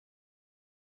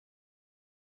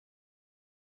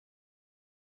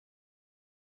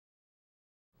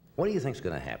What do you think's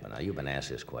going to happen? Now, you've been asked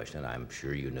this question. I'm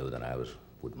sure you knew that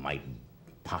might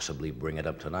possibly bring it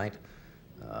up tonight.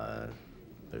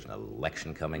 There's an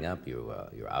election coming up.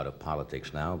 You're out of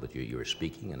politics now, but you're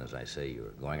speaking, and as I say,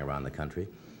 you're going around the country.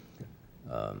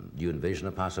 Do you envision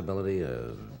a possibility,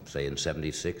 say in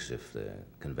 '76, if the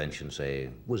convention, say,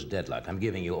 was deadlocked? I'm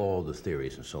giving you all the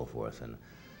theories and so forth, and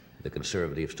the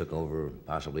conservatives took over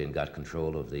possibly and got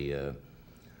control of the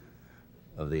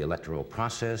electoral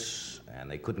process, and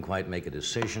they couldn't quite make a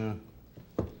decision,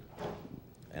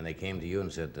 and they came to you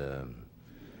and said,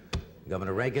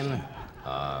 Governor Reagan,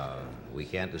 we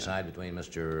can't decide between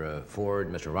Mr. Ford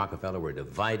and Mr. Rockefeller. We're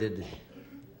divided.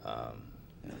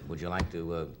 Would you like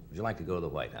to go to the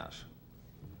White House?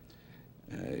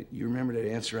 You remember that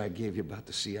answer I gave you about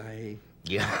the CIA?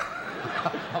 Yeah.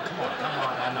 Oh, come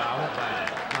on. No, I won't buy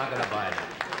it. I'm not going to buy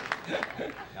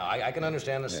it. No, I can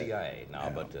understand the CIA now,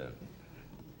 but...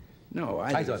 No,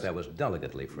 I thought that was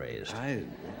delicately phrased.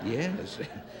 Yes.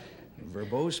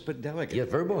 Verbose but delicate. Yeah,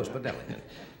 verbose but delicate.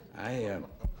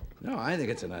 No, I think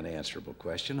it's an unanswerable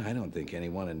question. I don't think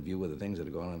anyone, in view of the things that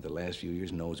have gone on the last few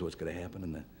years, knows what's going to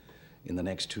happen in the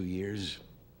next 2 years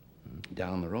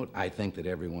down the road. I think that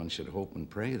everyone should hope and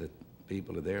pray that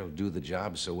people are there will do the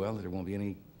job so well that there won't be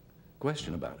any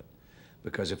question about it.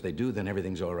 Because if they do, then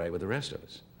everything's all right with the rest of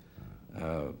us.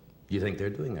 You think they're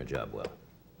doing their job well?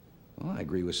 Well, I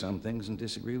agree with some things and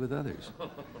disagree with others.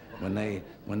 When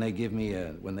they give me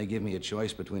a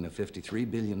choice between a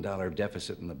 $53 billion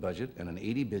deficit in the budget and an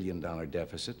 $80 billion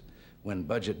deficit, when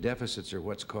budget deficits are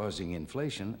what's causing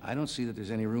inflation, I don't see that there's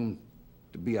any room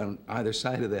to be on either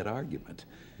side of that argument.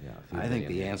 Yeah, I think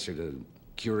the answer to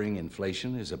curing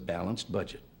inflation is a balanced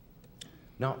budget.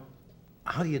 Now,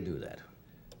 how do you do that?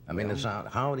 I mean,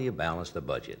 how do you balance the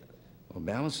budget? Well,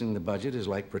 balancing the budget is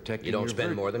like protecting your... You don't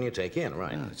spend more than you take in,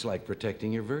 right? It's like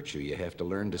protecting your virtue. You have to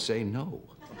learn to say no.